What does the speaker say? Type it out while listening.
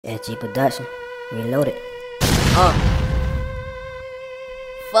F.A.S.T production, reloaded.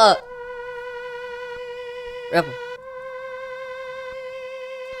 Fuck. Rebel.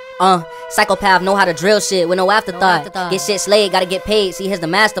 Psychopath know how to drill shit with no afterthought. Get shit slayed, gotta get paid, see here's the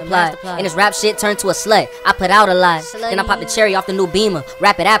master plot. And this rap shit turned to a slut, I put out a lot. Then I pop the cherry off the new Beamer,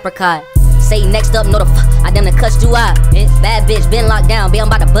 rapid apricot. Say next up, know the I done cussed you out. Bad bitch, been locked down, I'm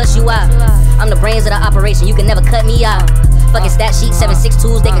about to bust you out. I'm the brains of the operation, you can never cut me out. Fucking stat sheet,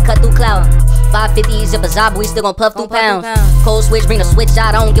 762s, they can cut through cloud. 550 zip a zob, we still gon' puff through pounds. Cold switch, bring the switch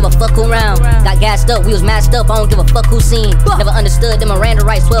out, I don't give a fuck who round. Got gassed up, we was masked up, I don't give a fuck who seen. Never understood them Miranda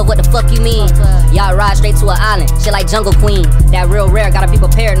rights, 12, what the fuck you mean? Y'all ride straight to an island, shit like Jungle Queen. That real rare, gotta be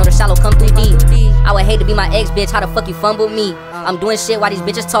prepared, know the shallow come through deep. I would hate to be my ex bitch, how the fuck you fumble me? I'm doing shit while these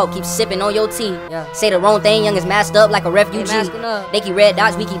bitches talk, keep sipping on your tea. Say the wrong thing, young is masked up like a refugee. They keep red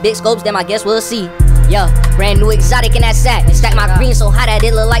dots, we keep big scopes, then I guess we'll see. Yeah, brand new exotic in that sack. Stack my green so hot that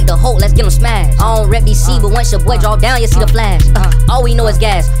it look like the Hulk, let's get them smashed. I don't rep DC, but once your boy drop down, you see the flash. All we know is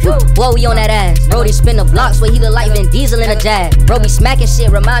gas, boy we on that ass. Brody spin the block, so he look like Vin Diesel in a Jag. Bro be smacking shit,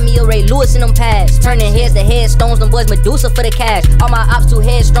 remind me of Ray Lewis in them pads. Turning heads to headstones, them boys Medusa for the cash. All my ops too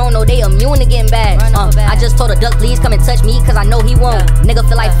headstrong, know they immune to getting bad. I just told a duck please come and touch me, cause I know he won't. Nigga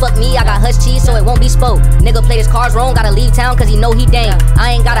feel like fuck me, I got hush cheese so it won't be spoke. Nigga play his cards wrong, gotta leave town cause he know he dang.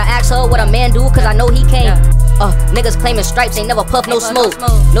 I ain't gotta ask her what a man do cause I know he can't. Niggas claiming stripes ain't never puff no smoke.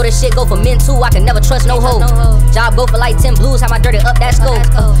 Know this shit go for men too, I can never trust no hoe. Job go for like 10 blues, have my dirty up that scope.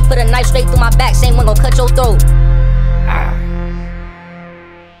 Put a knife straight through my back, same one gon' cut your throat.